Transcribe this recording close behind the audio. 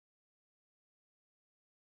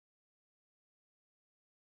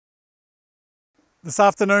This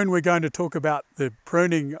afternoon we're going to talk about the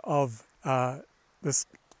pruning of this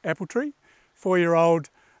apple tree, 4-year-old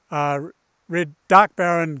red dark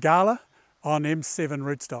barren Gala on M7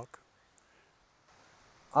 rootstock.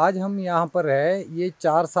 आज हम यहाँ पर है, ये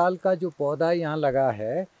 4 साल का जो पौधा यहाँ लगा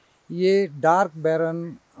है, ये डार्क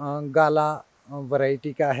बैरन गाला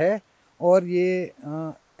वैरायटी का है और ये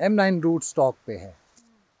M9 रूट स्टॉक पे है.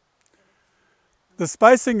 The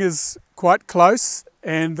spacing is quite close,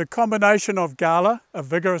 and the combination of Gala, a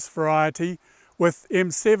vigorous variety, with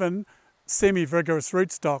M7 semi-vigorous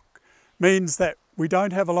rootstock means that we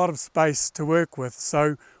don't have a lot of space to work with,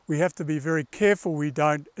 so we have to be very careful we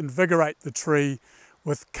don't invigorate the tree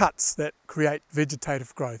with cuts that create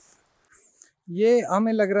vegetative growth. ये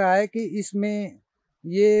हमें लग रहा है कि इसमें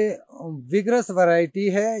ये vigorous variety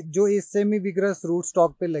है जो इस सेमी विगरस रूट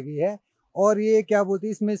स्टॉक पे लगी है और ये क्या बोलती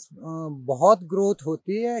है, इसमें बहुत ग्रोथ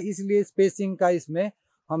होती है, इसलिए स्पेसिंग का इसमें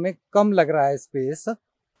हमें कम लग रहा है space.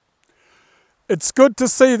 It's good to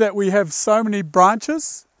see that we have so many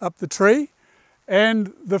branches up the tree,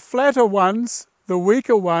 and the flatter ones, the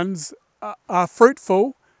weaker ones, are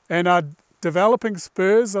fruitful and are developing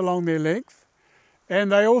spurs along their length, and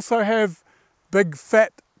they also have big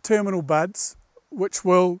fat terminal buds which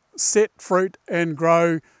will set fruit and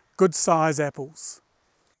grow good size apples.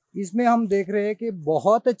 इसमें हम देख रहे हैं कि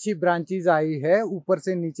बहुत अच्छी branches आई है ऊपर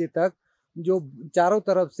से नीचे तक, जो चारों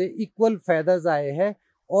तरफ से इक्वल फेदर्स आए हैं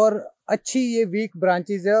और अच्छी ये वीक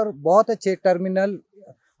ब्रांचेस है और बहुत अच्छे टर्मिनल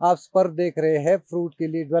आप स्पर देख रहे हैं फ्रूट के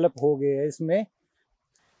लिए डेवलप हो गए हैं इसमें.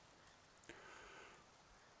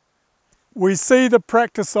 We see the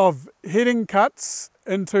practice of heading cuts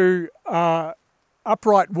into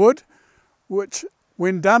upright wood, which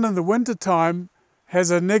when done in the winter time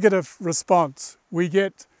has a negative response. We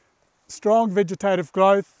get strong vegetative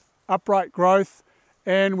growth, upright growth,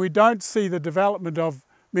 and we don't see the development of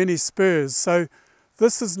many spurs. So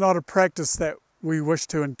this is not a practice that we wish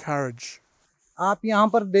to encourage. आप यहाँ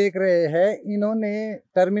पर देख रहे हैं इन्होंने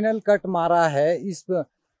terminal cut मारा है इस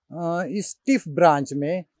स्टिफ ब्रांच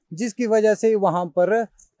में, जिसकी वजह से वहाँ पर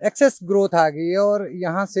एक्सेस ग्रोथ आ गई है और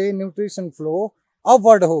यहाँ से न्यूट्रिशन फ्लो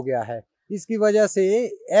अपवर्ड हो गया है. इसकी वजह से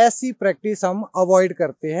ऐसी प्रैक्टिस हम अवॉइड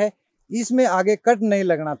करते हैं. इसमें आगे कट नहीं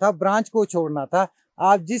लगना था, ब्रांच को छोड़ना था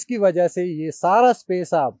आप, जिसकी वजह से ये सारा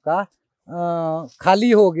स्पेस आपका खाली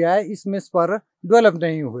हो गया है, इसमें स्पर डेवलप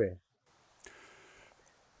नहीं हुए.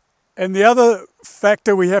 And the other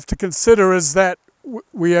factor we have to consider is that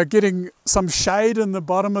we are getting some shade in the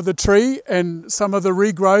bottom of the tree, and some of the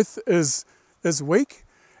regrowth is weak,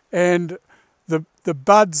 and the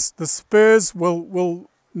buds, the spurs will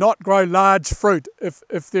not grow large fruit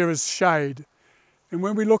if there is shade. And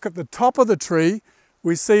when we look at the top of the tree,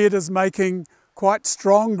 we see it is making quite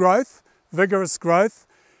strong growth, vigorous growth,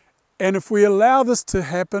 and if we allow this to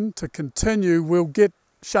happen, to continue, we'll get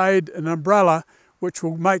shade and umbrella, which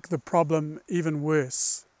will make the problem even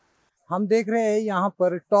worse. हम देख रहे हैं यहाँ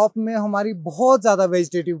पर top में हमारी बहुत ज़्यादा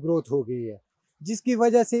वेजिटेटिव ग्रोथ हो गई है, जिसकी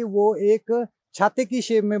वजह से वो एक छाते की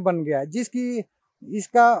शेप में बन गया, जिसकी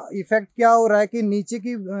इसका इफेक्ट क्या हो रहा है कि नीचे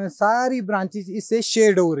की सारी ब्रांचेस इससे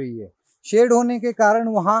शेड हो रही है. शेड होने के कारण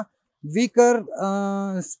वहाँ वीकर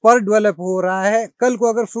स्पर डेवलप हो रहा है. कल को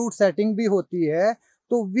अगर फ्रूट सेटिंग भी होती है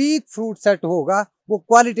तो वीक फ्रूट सेट होगा, वो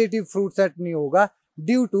क्वालिटेटिव फ्रूट सेट नहीं होगा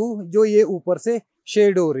ड्यू टू जो ये ऊपर से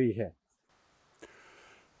शेड हो रही है.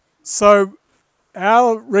 So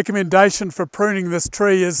our recommendation for pruning this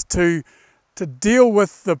tree is to deal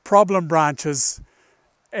with the problem branches,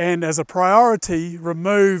 and as a priority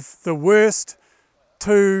remove the worst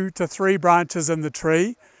 2 to 3 branches in the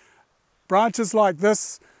tree. Branches like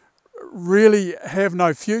this really have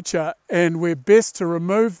no future, and we're best to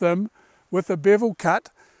remove them with a bevel cut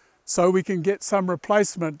so we can get some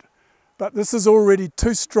replacement. But this is already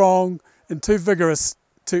too strong and too vigorous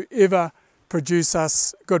to ever produce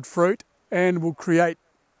us good fruit and will create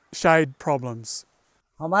shade problems.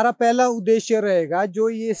 हमारा पहला उद्देश्य रहेगा जो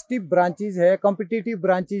ये स्टिप branches है, competitive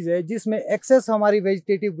branches है, जिसमें access हमारी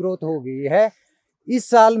वेजिटेटिव ग्रोथ हो गई है. इस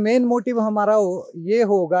साल मेन मोटिव हमारा ये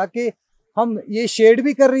होगा कि हम ये शेड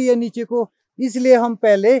भी कर रही है नीचे को, इसलिए हम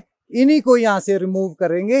पहले इन्हीं को यहाँ से रिमूव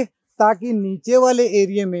करेंगे ताकि नीचे वाले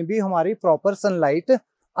एरिया में भी हमारी प्रॉपर सनलाइट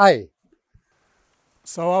आए.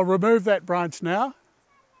 So I'll remove that branch now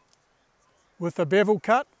with a bevel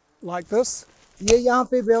cut like this. ये यहाँ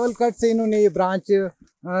पे बेवल कट से इन्होंने ये ब्रांच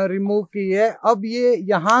रिमूव की है. अब ये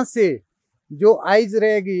यहाँ से जो आईज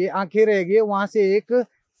रहेगी, आंखें रहेगी, वहाँ से एक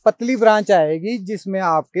पतली ब्रांच आएगी जिसमें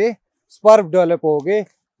आपके स्पर्व डेवलप हो गए,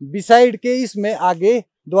 बिसाइड के इसमें आगे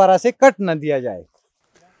दोबारा से कट न दिया जाए.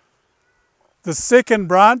 The second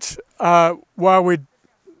branch, while we're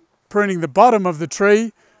pruning the bottom of the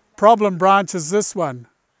tree, problem branch is this one.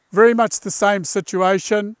 Very much the same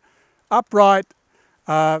situation, upright,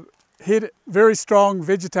 head, very strong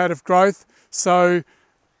vegetative growth, so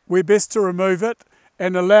we're best to remove it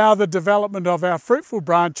and allow the development of our fruitful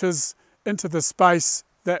branches into the space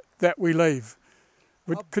that we leave.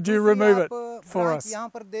 Could you remove it for us? यहाँ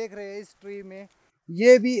पर देख रहे हैं इस tree में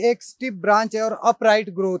ये भी एक स्टिप ब्रांच है और अपराइट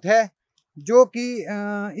ग्रोथ है जो कि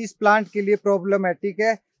इस प्लांट के लिए प्रॉब्लमेटिक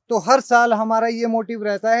है। तो हर साल हमारा ये मोटिव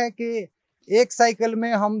रहता है कि एक साइकिल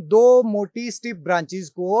में हम 2 मोटी स्टिप ब्रांचेस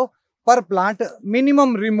को पर प्लांट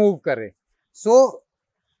मिनिमम रिमूव करें। सो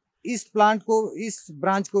इस प्लांट को, इस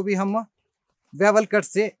ब्रांच को भी हम वेवल कट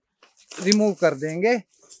से रिमूव कर देंगे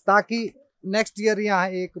ताकि नेक्स्ट ईयर यहाँ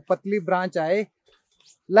एक पतली ब्रांच आए।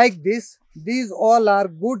 Like this, these all are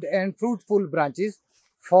good and fruitful branches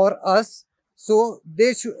for us, so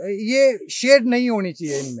they ये शेड नहीं होनी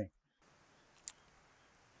चाहिए इनमें।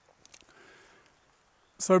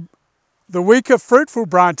 So the weaker fruitful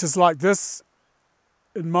branches like this,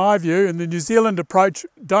 in my view, in the New Zealand approach,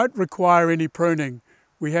 don't require any pruning.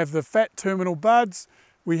 We have the fat terminal buds,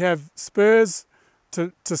 we have spurs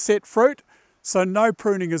to set fruit, so no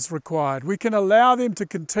pruning is required. We can allow them to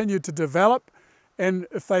continue to develop, and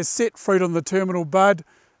if they set fruit on the terminal bud,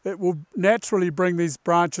 it will naturally bring these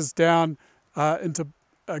branches down into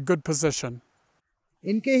a good position.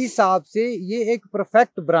 इनके हिसाब से ये एक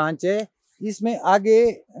perfect branch है। इसमें आगे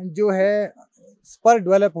जो है स्पर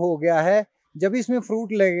डेवलप हो गया है, जब इसमें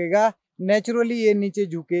फ्रूट लगेगा नेचुरली ये नीचे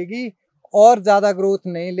झुकेगी और ज़्यादा ग्रोथ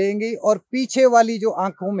नहीं लेंगी और पीछे वाली जो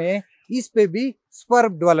आँखों में इस पे भी स्पर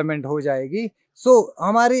डेवलपमेंट हो जाएगी। सो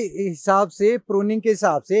हमारे हिसाब से, प्रूनिंग के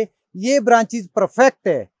हिसाब से ये ब्रांचेस परफेक्ट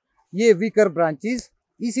है। ये वीकर ब्रांचेस,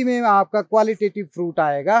 इसी में आपका क्वालिटेटिव फ्रूट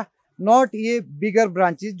आएगा, नॉट ये बिगर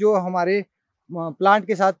ब्रांचेस जो हमारे प्लांट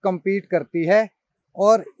के साथ compete करती है।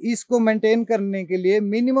 और इसको मेंटेन करने के लिए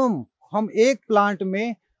मिनिमम हम एक प्लांट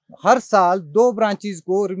में हर साल 2 ब्रांचेस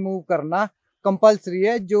को रिमूव करना कंपल्सरी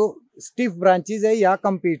है जो स्टिफ ब्रांचेस है या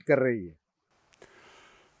compete कर रही है।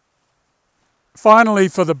 Finally,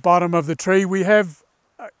 for the bottom of the tree, we have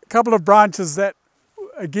a couple of branches that,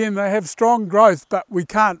 again, they have strong growth, but we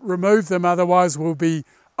can't remove them, otherwise we'll be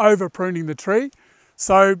over pruning the tree.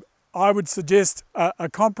 So I would suggest a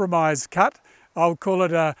compromise cut. I'll call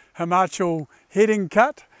it a Himachal heading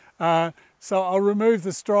cut. So I'll remove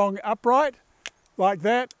the strong upright like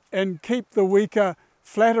that and keep the weaker,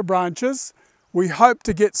 flatter branches. We hope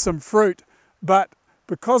to get some fruit, but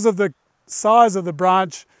because of the size of the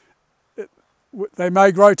branch, they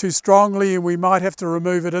may grow too strongly and we might have to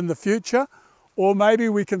remove it in the future, or maybe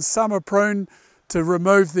we can summer prune to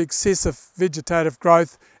remove the excessive vegetative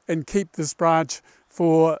growth and keep this branch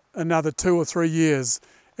for another 2 or 3 years.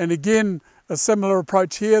 And again, a similar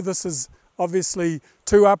approach here. This is obviously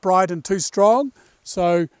too upright and too strong,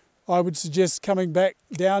 so I would suggest coming back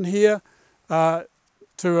down here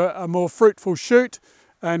to a more fruitful shoot,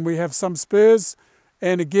 and we have some spurs,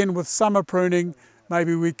 and again with summer pruning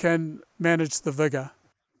maybe we can manage the vigor.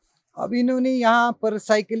 अब इन्होंने यहाँ पर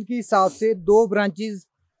cycle के हिसाब से 2 branches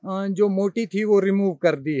जो मोटी थी वो रिमूव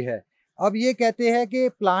कर दी है। अब ये कहते हैं कि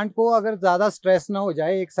प्लांट को अगर ज़्यादा स्ट्रेस ना हो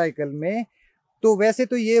जाए एक साइकिल में, तो वैसे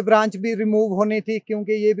तो ये ब्रांच भी रिमूव होनी थी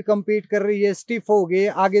क्योंकि ये भी compete कर रही है, स्टिफ हो गई,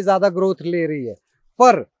 आगे ज़्यादा ग्रोथ ले रही है।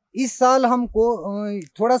 पर इस साल हमको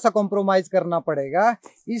थोड़ा सा कॉम्प्रोमाइज़ करना पड़ेगा,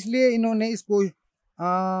 इसलिए इन्होंने इसको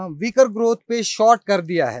वीकर ग्रोथ पे शॉर्ट कर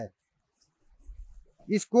दिया है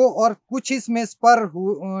इसको, और कुछ इसमें स्पर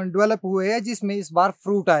डेवलप हुए हैं जिसमें इस बार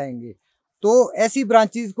फ्रूट आएंगे। तो ऐसी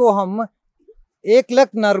ब्रांचेस को हम एक लक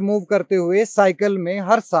न रिमूव करते हुए साइकिल में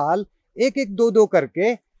हर साल 1-1, 2-2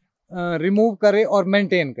 करके रिमूव करें और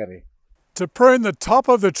मेंटेन करें। To prune the top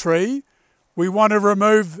of the tree, we want to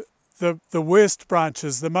remove the worst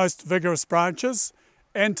branches, the most vigorous branches,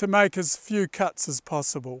 and to make as few cuts as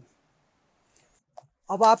possible.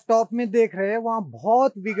 अब आप टॉप में देख रहे हैं वहाँ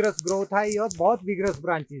बहुत विगरस ग्रोथ आई और बहुत विगरस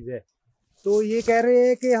ब्रांचेस है, तो ये कह रहे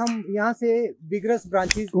हैं कि हम यहाँ से विगरस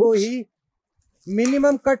ब्रांचेस को ही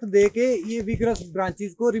मिनिमम कट दे के ये विगरस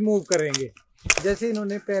ब्रांचेस को रिमूव करेंगे, जैसे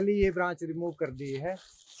इन्होंने पहले ये ब्रांच रिमूव कर दी है।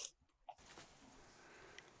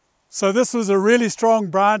 So this was a really strong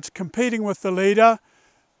branch competing with the leader.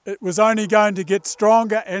 It was only going to get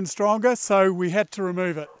stronger and stronger, so we had to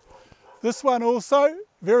remove it. This one also,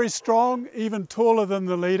 very strong, even taller than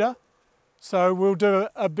the leader. So we'll do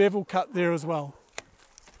a bevel cut there as well.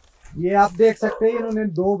 ये आप देख सकते हैं इन्होंने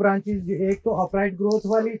 2 branches, एक तो upright growth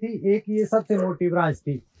वाली थी, एक ये सबसे मोटी ब्रांच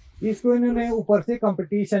थी, इसको इन्होंने ऊपर से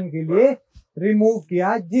कंपटीशन के लिए रिमूव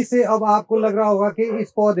किया, जिससे अब आपको लग रहा होगा कि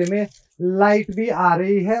इस पौधे में लाइट भी आ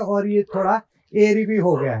रही है और ये थोड़ा एरी भी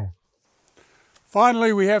हो गया है।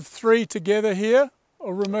 Finally, we have 3 together here,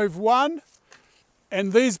 or remove one,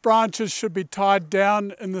 and these branches should be tied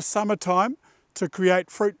down in the summertime to create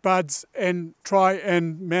fruit buds and try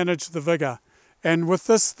and manage the vigor. And with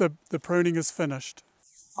this, the pruning is finished.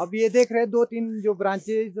 अब ये देख रहे हैं 2-3 जो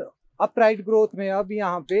branches upright growth में अब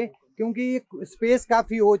यहाँ पे, क्योंकि स्पेस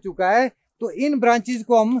काफी हो चुका है, तो इन ब्रांचेज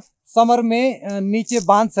को हम समर में नीचे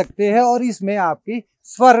बांध सकते हैं और इसमें आपकी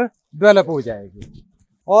स्वर डेवलप हो जाएगी।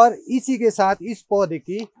 और इसी के साथ इस पौधे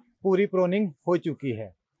की पूरी प्रूनिंग हो चुकी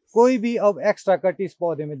है। कोई भी अब एक्स्ट्रा कट इस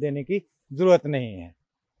पौधे में देने की जरूरत नहीं है।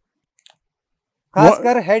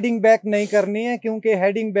 खासकर हेडिंग बैक नहीं करनी है, क्योंकि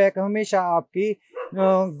हेडिंग बैक हमेशा आपकी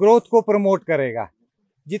ग्रोथ को प्रमोट करेगा।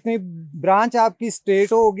 जितनी ब्रांच आपकी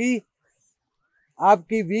स्ट्रेट होगी,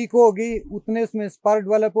 आपकी वीक होगी, उतने उसमें स्पर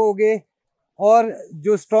डेवलप होगे, और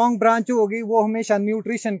जो स्ट्रॉन्ग ब्रांच होगी वो हमेशा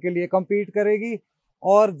न्यूट्रिशन के लिए compete करेगी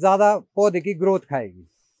और ज़्यादा पौधे की ग्रोथ खाएगी।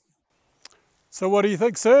 So what do you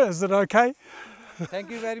think, sir? Is it okay?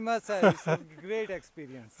 Thank you very much, sir. It's a great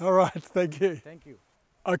experience. All right, thank you. Thank you.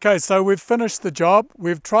 Okay, so we've finished the job.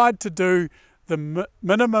 We've tried to do the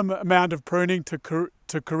minimum amount of pruning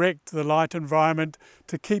to correct the light environment,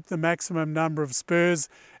 to keep the maximum number of spurs,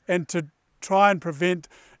 and to try and prevent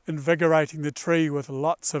invigorating the tree with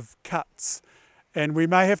lots of cuts. And we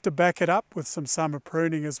may have to back it up with some summer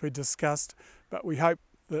pruning as we discussed, but we hope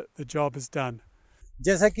that the job is done.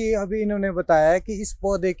 जैसा कि अभी इन्होंने बताया कि इस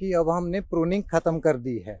पौधे की अब हमने प्रूनिंग ख़त्म कर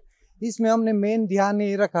दी है। इसमें हमने मेन ध्यान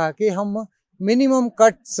ये रखा कि हम मिनिमम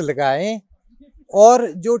कट्स लगाएं और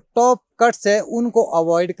जो टॉप कट्स है उनको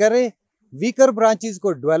अवॉइड करें, वीकर ब्रांचेस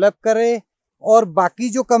को डेवलप करें, और बाकी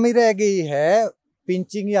जो कमी रह गई है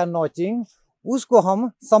पिंचिंग या नॉचिंग, उसको हम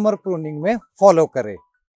समर प्रूनिंग में फॉलो करें।